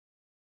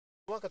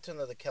Welcome to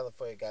another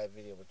California Guy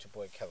video with your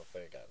boy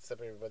California Guy. What's up,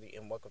 everybody,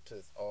 and welcome to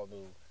this all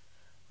new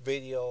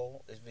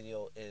video. This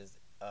video is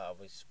a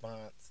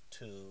response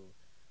to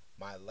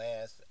my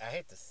last. I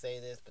hate to say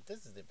this, but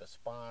this is a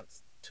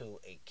response to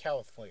a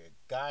California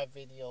Guy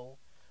video,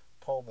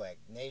 Pro Black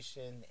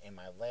Nation, and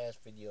my last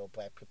video,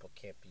 Black People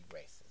Can't Be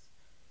Racist.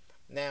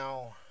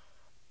 Now,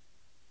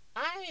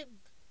 I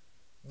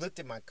looked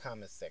at my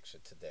comment section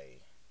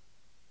today,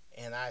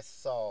 and I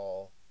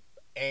saw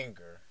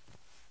anger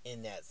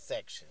in that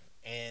section.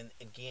 And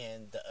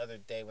again, the other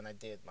day when I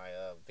did my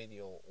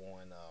video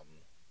on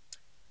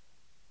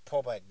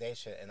Pro Black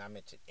Nation and I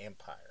mentioned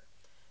Empire.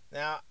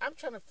 Now, I'm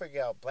trying to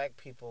figure out black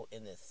people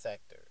in this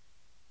sector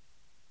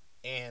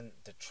and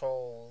the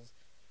trolls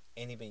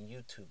and even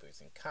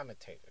YouTubers and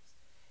commentators.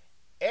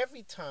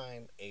 Every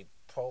time a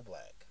pro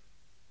black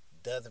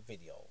does a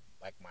video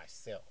like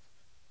myself,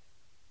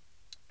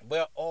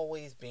 we're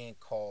always being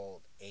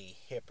called a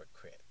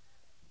hypocrite.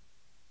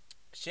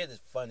 Shit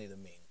is funny to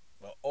me.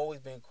 We're always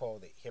being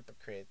called a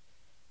hypocrite,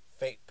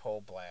 fake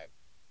pro-black,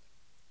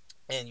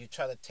 and you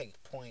try to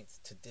take points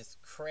to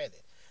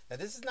discredit. Now,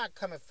 this is not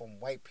coming from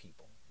white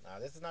people. Now,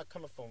 this is not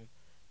coming from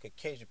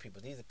Caucasian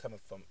people. These are coming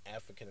from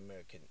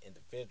African-American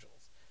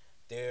individuals.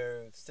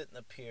 They're sitting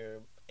up here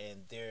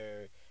and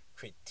they're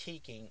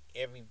critiquing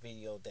every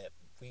video that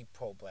we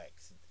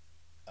pro-blacks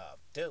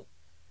do.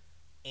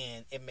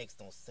 And it makes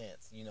no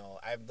sense. You know,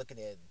 I'm looking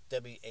at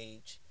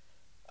WH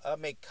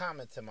make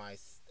comments in my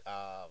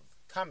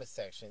comment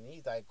section.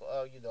 He's like,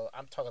 oh, you know,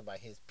 I'm talking about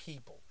his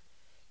people,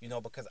 you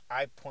know, because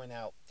I point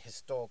out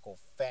historical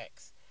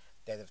facts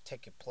that have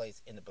taken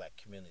place in the black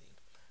community.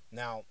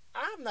 Now,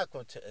 I'm not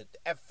going to,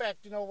 in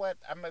fact, you know what?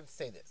 I'm going to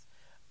say this.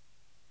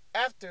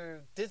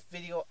 After this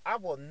video, I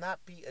will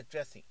not be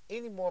addressing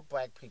any more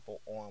black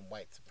people on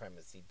white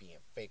supremacy being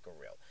fake or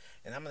real.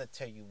 And I'm going to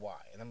tell you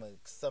why. And I'm going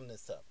to sum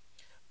this up.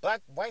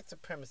 White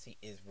supremacy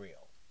is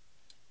real.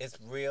 It's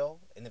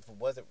real, and if it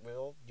wasn't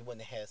real, you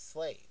wouldn't have had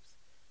slaves.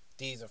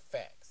 These are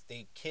facts.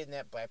 They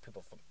kidnapped black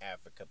people from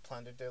Africa,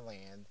 plundered their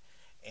land,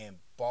 and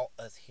brought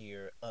us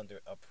here under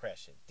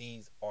oppression.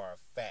 These are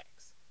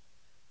facts.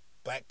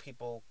 Black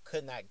people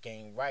could not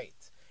gain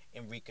rights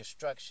in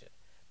Reconstruction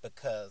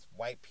because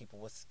white people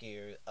were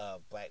scared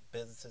of black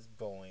businesses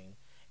growing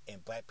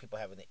and black people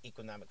having an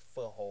economic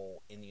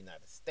foothold in the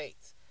United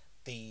States.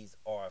 These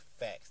are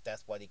facts.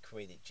 That's why they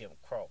created Jim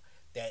Crow.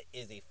 That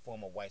is a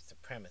form of white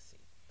supremacy.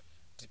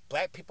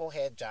 Black people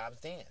had jobs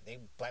then.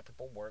 Black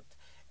people worked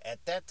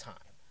at that time,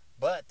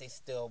 but they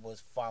still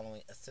was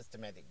following a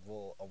systematic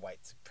rule of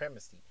white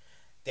supremacy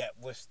that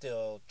we're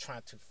still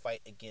trying to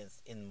fight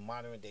against in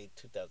modern day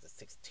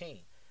 2016.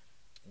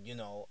 You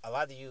know, a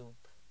lot of you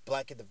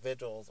black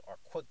individuals are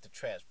quick to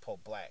trash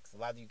pro-blacks. A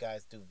lot of you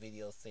guys do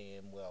videos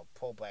saying, well,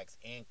 pro-blacks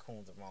and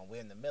coons are wrong. We're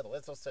in the middle.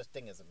 There's no such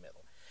thing as a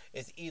middle.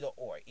 It's either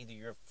or. Either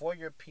you're for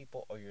your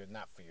people or you're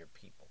not for your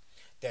people.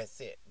 That's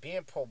it.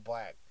 Being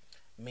pro-black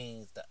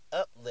means the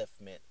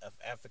upliftment of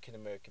African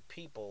American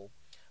people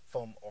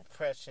from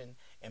oppression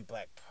and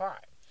black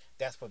pride.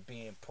 That's what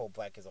being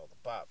pro-black is all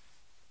about.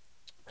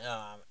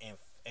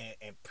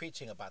 And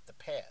preaching about the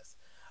past.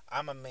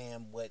 I'm a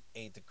man with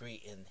a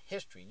degree in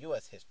history,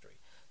 U.S. history.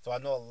 So I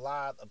know a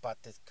lot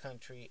about this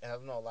country and I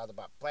know a lot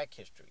about black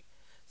history.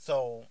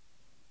 So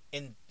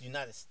in the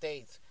United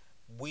States,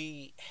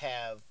 we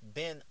have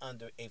been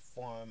under a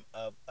form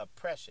of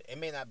oppression. It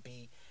may not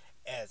be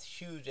as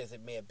huge as it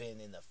may have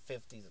been in the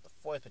 50s or the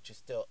 40s, but you're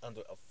still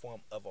under a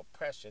form of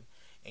oppression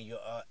and you're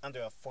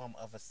under a form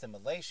of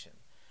assimilation.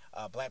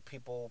 Black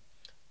people,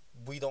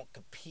 we don't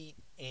compete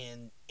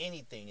in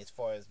anything as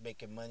far as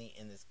making money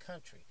in this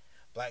country.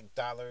 Black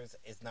dollars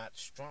is not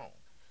strong.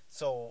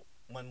 So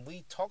when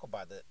we talk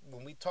about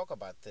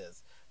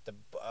this, the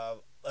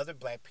other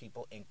black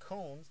people and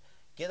coons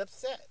get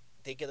upset.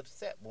 They get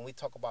upset when we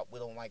talk about we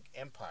don't like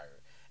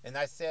Empire. And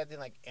I said I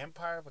didn't like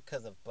Empire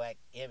because of black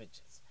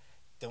images.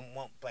 Don't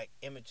want black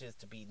images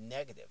to be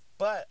negative.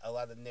 But a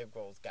lot of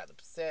Negroes got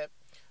upset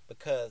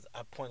because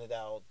I pointed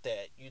out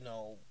that, you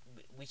know,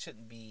 we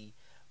shouldn't be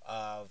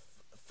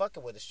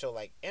fucking with a show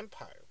like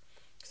Empire.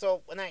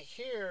 So when I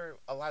hear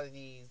a lot of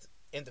these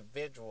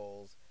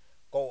individuals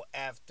go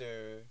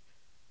after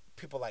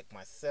people like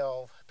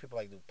myself, people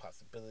like New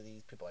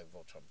Possibilities, people like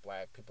Voltron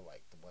Black, people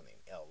like the one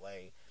in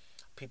LA,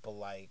 people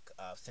like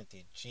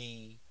Cynthia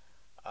G,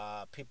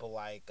 people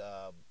like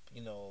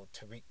you know,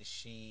 Tariq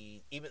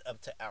Nasheed, even up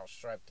to Al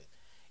Sharpton,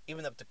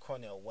 even up to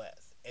Cornel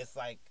West. It's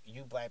like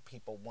you black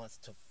people wants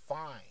to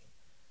find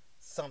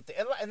something,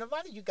 and a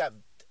lot of you got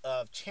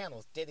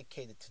channels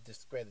dedicated to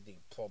discrediting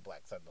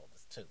pro-blacks. I know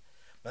this too.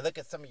 But look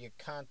at some of your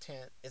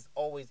content. It's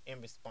always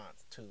in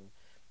response to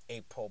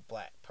a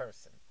pro-black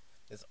person.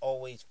 There's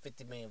always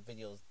 50 million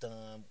videos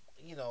done,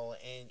 you know,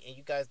 and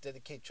you guys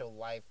dedicate your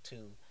life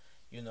to,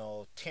 you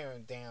know,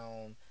 tearing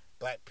down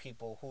black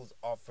people who's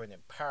offering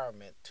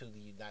empowerment to the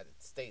United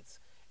States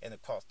and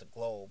across the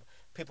globe.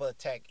 People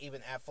attack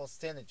even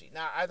Afro-Synergy.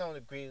 Now, I don't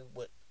agree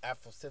with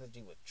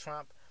Afro-Synergy with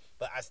Trump,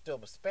 but I still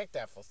respect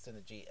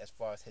Afro-Synergy as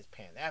far as his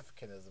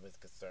Pan-Africanism is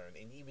concerned,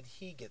 and even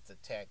he gets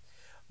attacked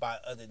by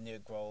other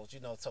Negroes.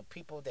 So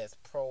people that's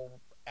pro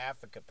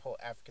African, pro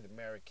African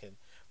American,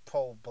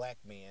 pro black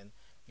man,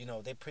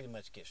 they pretty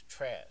much get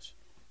trash.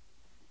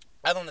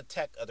 I don't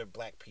attack other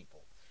black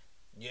people.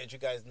 Yeah, as you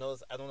guys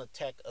notice, I don't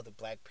attack other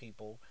black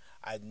people.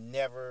 I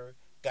never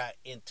got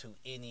into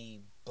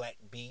any black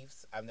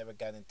beefs. I've never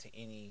got into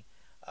any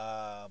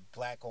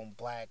black on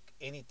black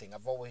anything.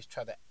 I've always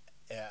tried to.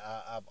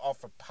 I've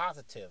offered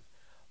positive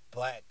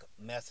black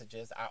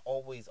messages. I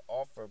always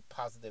offer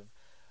positive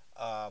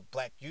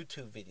black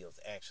YouTube videos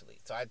actually.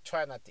 So I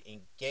try not to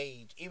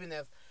engage, even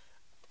if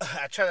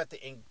I try not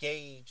to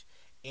engage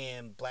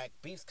in black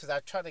beefs, because I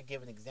try to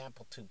give an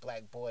example to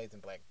black boys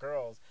and black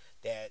girls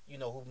that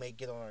who may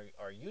get on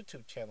our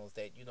YouTube channels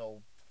that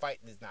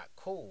fighting is not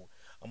cool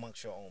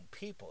amongst your own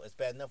people. It's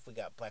bad enough we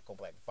got black on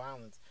black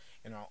violence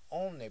in our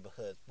own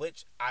neighborhoods,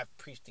 which I've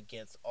preached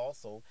against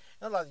also.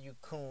 And a lot of you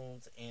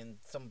coons and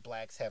some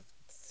blacks have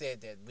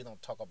said that we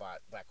don't talk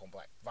about black on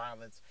black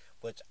violence,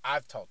 which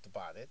I've talked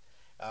about it.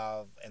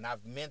 And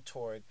I've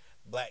mentored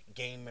black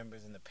gang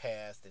members in the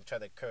past and try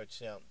to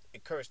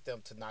encourage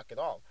them to knock it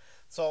off.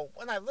 So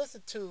when I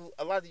listen to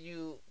a lot of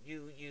you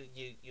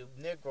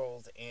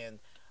Negroes and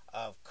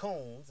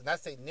coons, and I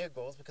say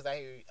Negroes because I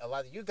hear a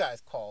lot of you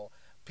guys call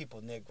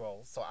people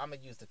Negroes, so I'm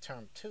gonna use the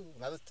term too.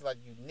 When I listen to a lot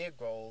of you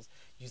Negroes,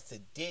 you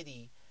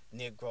sedity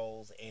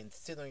Negroes and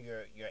sit on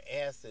your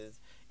asses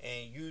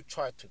and you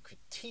try to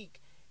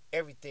critique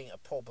everything a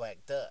pro-black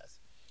does.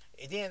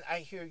 And then I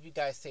hear you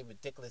guys say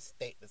ridiculous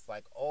statements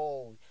like,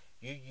 "Oh,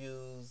 you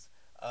use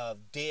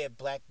dead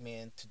black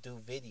men to do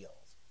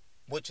videos,"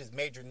 which is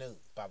major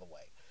news, by the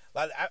way.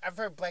 I've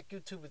heard black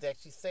YouTubers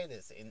actually say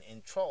this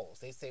in trolls.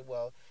 They say,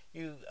 "Well,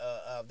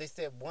 they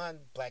said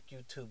one black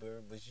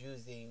YouTuber was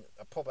using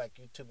a pro-black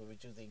YouTuber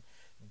was using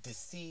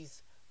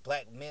deceased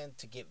black men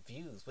to get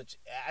views," which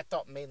I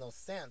thought made no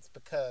sense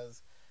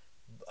because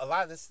a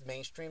lot of this is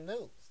mainstream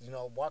news.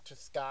 Walter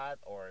Scott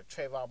or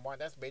Trayvon Martin,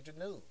 that's major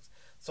news.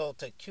 So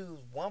to accuse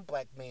one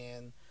black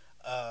man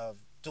of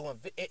doing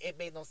it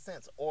made no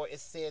sense. Or it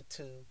said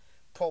to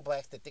pro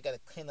blacks that they got to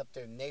clean up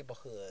their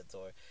neighborhoods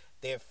or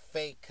they're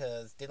fake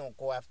because they don't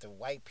go after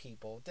white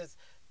people. Just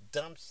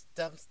dumb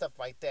stuff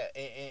like that.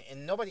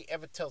 And nobody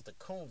ever tells the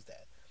coons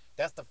that.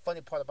 That's the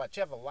funny part about it.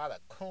 You have a lot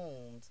of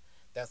coons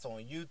that's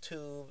on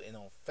YouTube and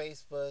on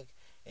Facebook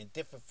and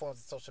different forms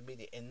of social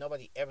media, and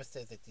nobody ever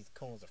says that these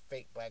coons are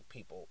fake black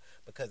people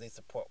because they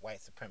support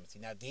white supremacy.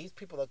 Now, these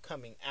people are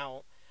coming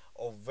out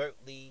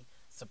overtly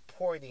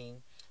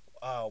supporting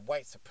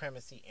white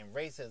supremacy and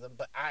racism,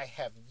 but I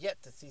have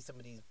yet to see some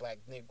of these black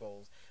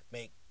Negroes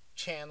make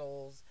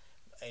channels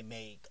and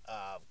make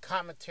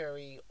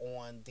commentary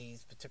on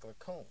these particular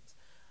coons.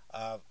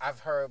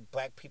 I've heard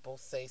black people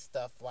say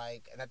stuff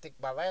like, and I think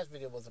my last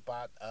video was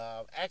about,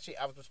 actually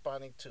I was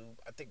responding to,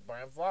 I think,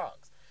 Brian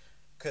Vlogs,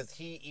 because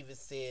he even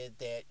said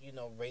that,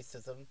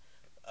 racism,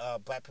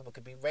 black people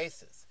could be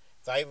racist.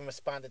 So I even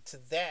responded to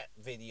that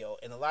video,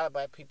 and a lot of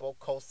black people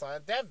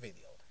co-signed that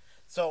video.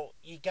 So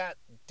you got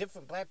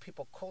different black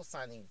people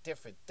co-signing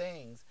different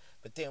things,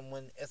 but then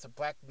when it's a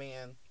black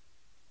man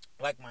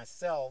like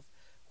myself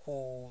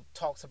who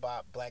talks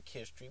about black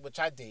history, which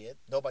I did,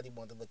 nobody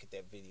wanted to look at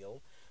that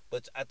video,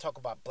 but I talk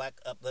about black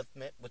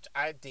upliftment, which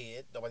I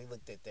did, nobody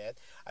looked at that.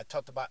 I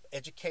talked about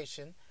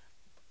education,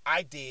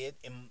 I did,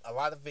 in a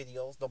lot of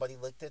videos, nobody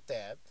looked at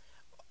that.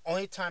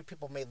 Only time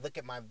people may look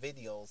at my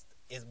videos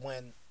is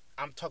when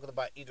I'm talking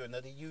about either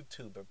another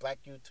YouTuber, black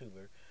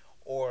YouTuber,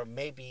 or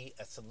maybe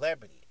a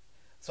celebrity.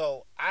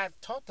 So I've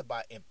talked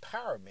about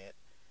empowerment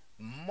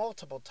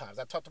multiple times.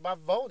 I talked about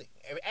voting.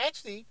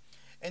 Actually,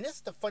 and this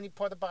is the funny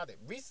part about it.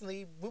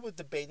 Recently, we were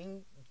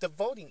debating the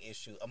voting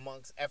issue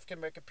amongst African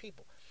American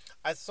people.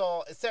 I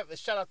saw, except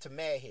shout out to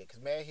Madhead, because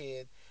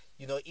Madhead,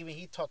 even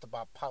he talked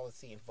about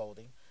policy and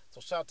voting. So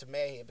shout out to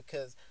Madhead,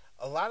 because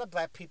a lot of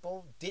black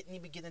people didn't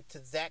even get into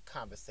that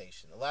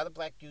conversation. A lot of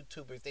black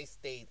YouTubers, they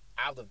stayed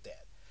out of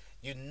that.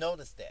 You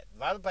notice that a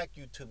lot of black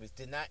YouTubers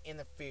did not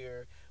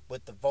interfere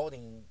with the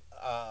voting,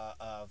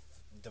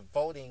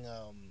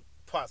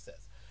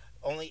 process.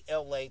 Only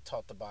LA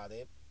talked about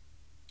it.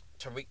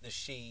 Tariq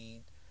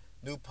Nasheed,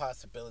 New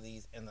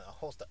Possibilities, and a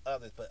host of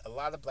others. But a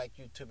lot of black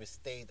YouTubers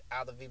stayed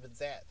out of even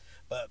that.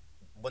 But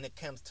when it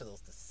comes to those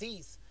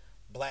deceased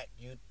black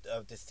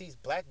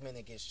men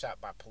that get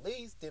shot by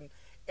police, then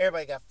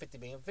everybody got 50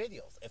 million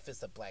videos. If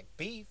it's a black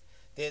beef,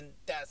 then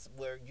that's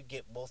where you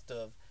get most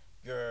of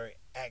your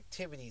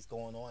activities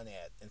going on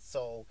at. And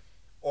so,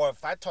 or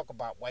if I talk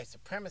about white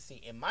supremacy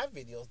in my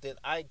videos, then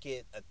I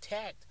get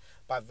attacked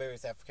by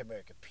various African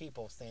American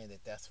people saying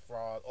that that's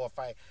fraud. Or if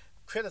I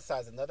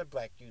criticize another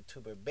black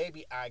YouTuber,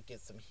 maybe I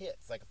get some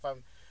hits. Like if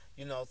I'm,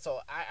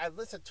 so I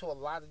listen to a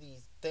lot of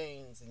these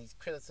things and these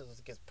criticisms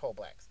against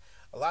pro-blacks.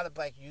 A lot of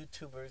black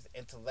YouTubers,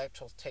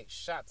 intellectuals take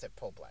shots at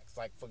pro-blacks.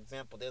 Like, for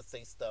example, they'll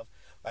say stuff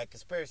like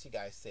Conspiracy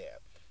Guy said.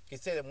 He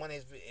said in one of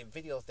his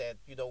videos that,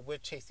 we're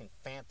chasing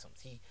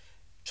phantoms. He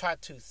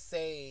tried to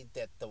say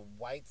that the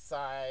white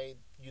side,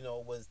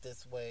 was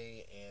this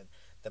way and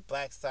the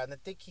black side. And I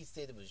think he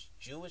said it was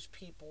Jewish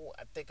people.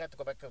 I think I have to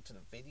go back up to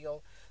the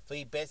video. So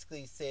he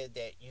basically said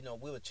that,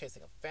 we were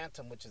chasing a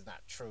phantom, which is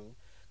not true.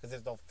 Because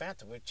there's no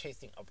phantom. We're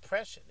chasing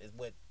oppression, is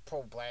what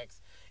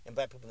pro-blacks and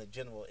black people in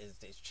general is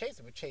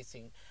chasing. We're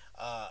chasing,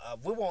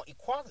 we want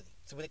equality.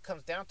 So when it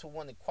comes down to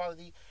one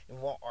equality and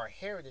we want our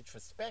heritage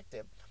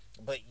respected,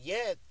 but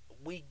yet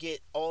we get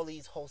all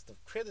these hosts of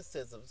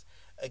criticisms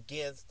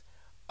against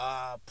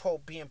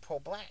being pro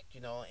black,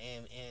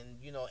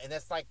 and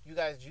that's like you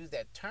guys use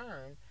that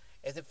term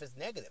as if it's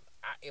negative.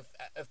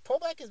 If pro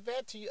black is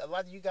bad to you, a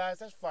lot of you guys,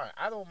 that's fine.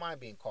 I don't mind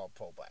being called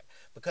pro black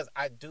because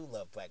I do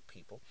love black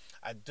people.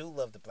 I do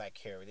love the black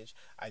heritage.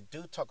 I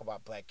do talk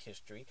about black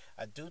history.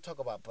 I do talk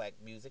about black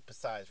music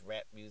besides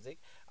rap music.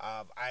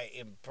 I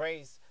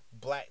embrace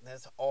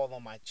blackness all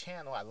on my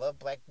channel. I love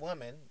black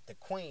women, the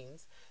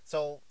queens.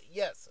 So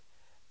yes,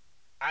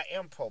 I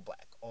am pro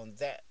black on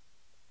that,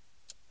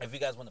 if you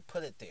guys want to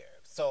put it there.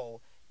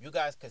 So you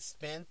guys could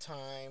spend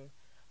time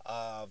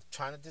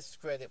trying to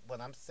discredit what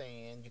I'm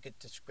saying. You could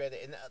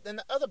discredit, and then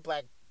the other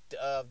black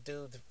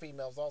dudes and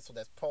females also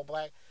that's pro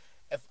black.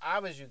 If I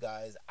was you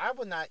guys, I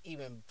would not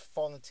even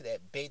fall into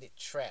that baited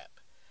trap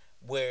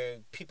where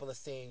people are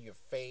saying you're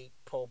fake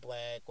pro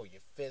black or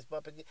you're fist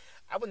bumping.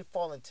 I wouldn't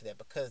fall into that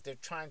because they're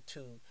trying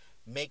to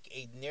make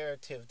a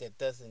narrative that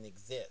doesn't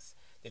exist.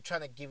 They're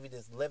trying to give you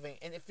this living.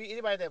 And if you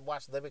anybody that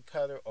watched Living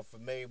Color or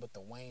familiar with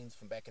the Waynes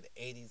from back in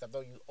the 80s, I know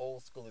you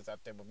old schoolers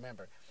out there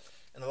remember.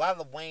 And a lot of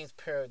the Wayne's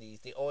parodies,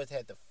 they always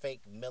had the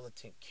fake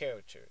militant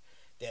character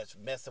that's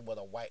messing with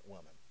a white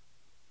woman.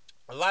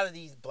 A lot of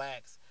these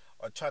blacks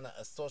are trying to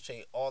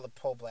associate all the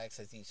pro-blacks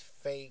as these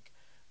fake,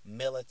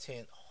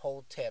 militant,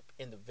 hotep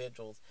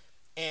individuals.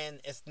 And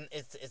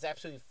it's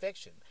absolutely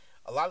fiction.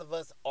 A lot of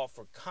us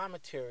offer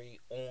commentary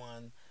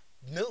on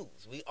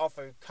news. We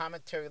offer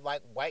commentary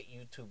like white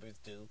YouTubers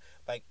do,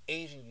 like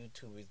Asian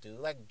YouTubers do,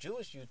 like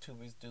Jewish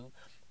YouTubers do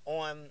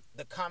on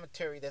the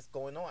commentary that's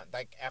going on,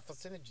 like Afro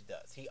Synergy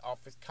does. He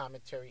offers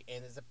commentary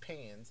and his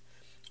opinions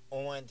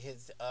on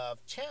his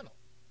channel.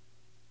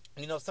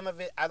 Some of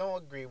it I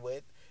don't agree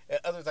with.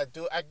 Others I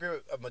do. I agree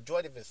with a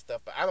majority of his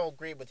stuff, but I don't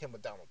agree with him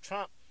with Donald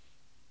Trump.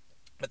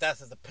 But that's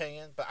his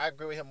opinion. But I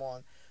agree with him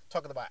on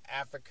talking about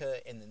Africa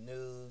and the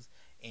news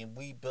and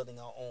we building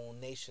our own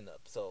nation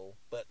up. So,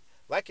 but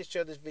like and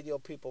share this video,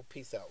 people.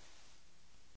 Peace out.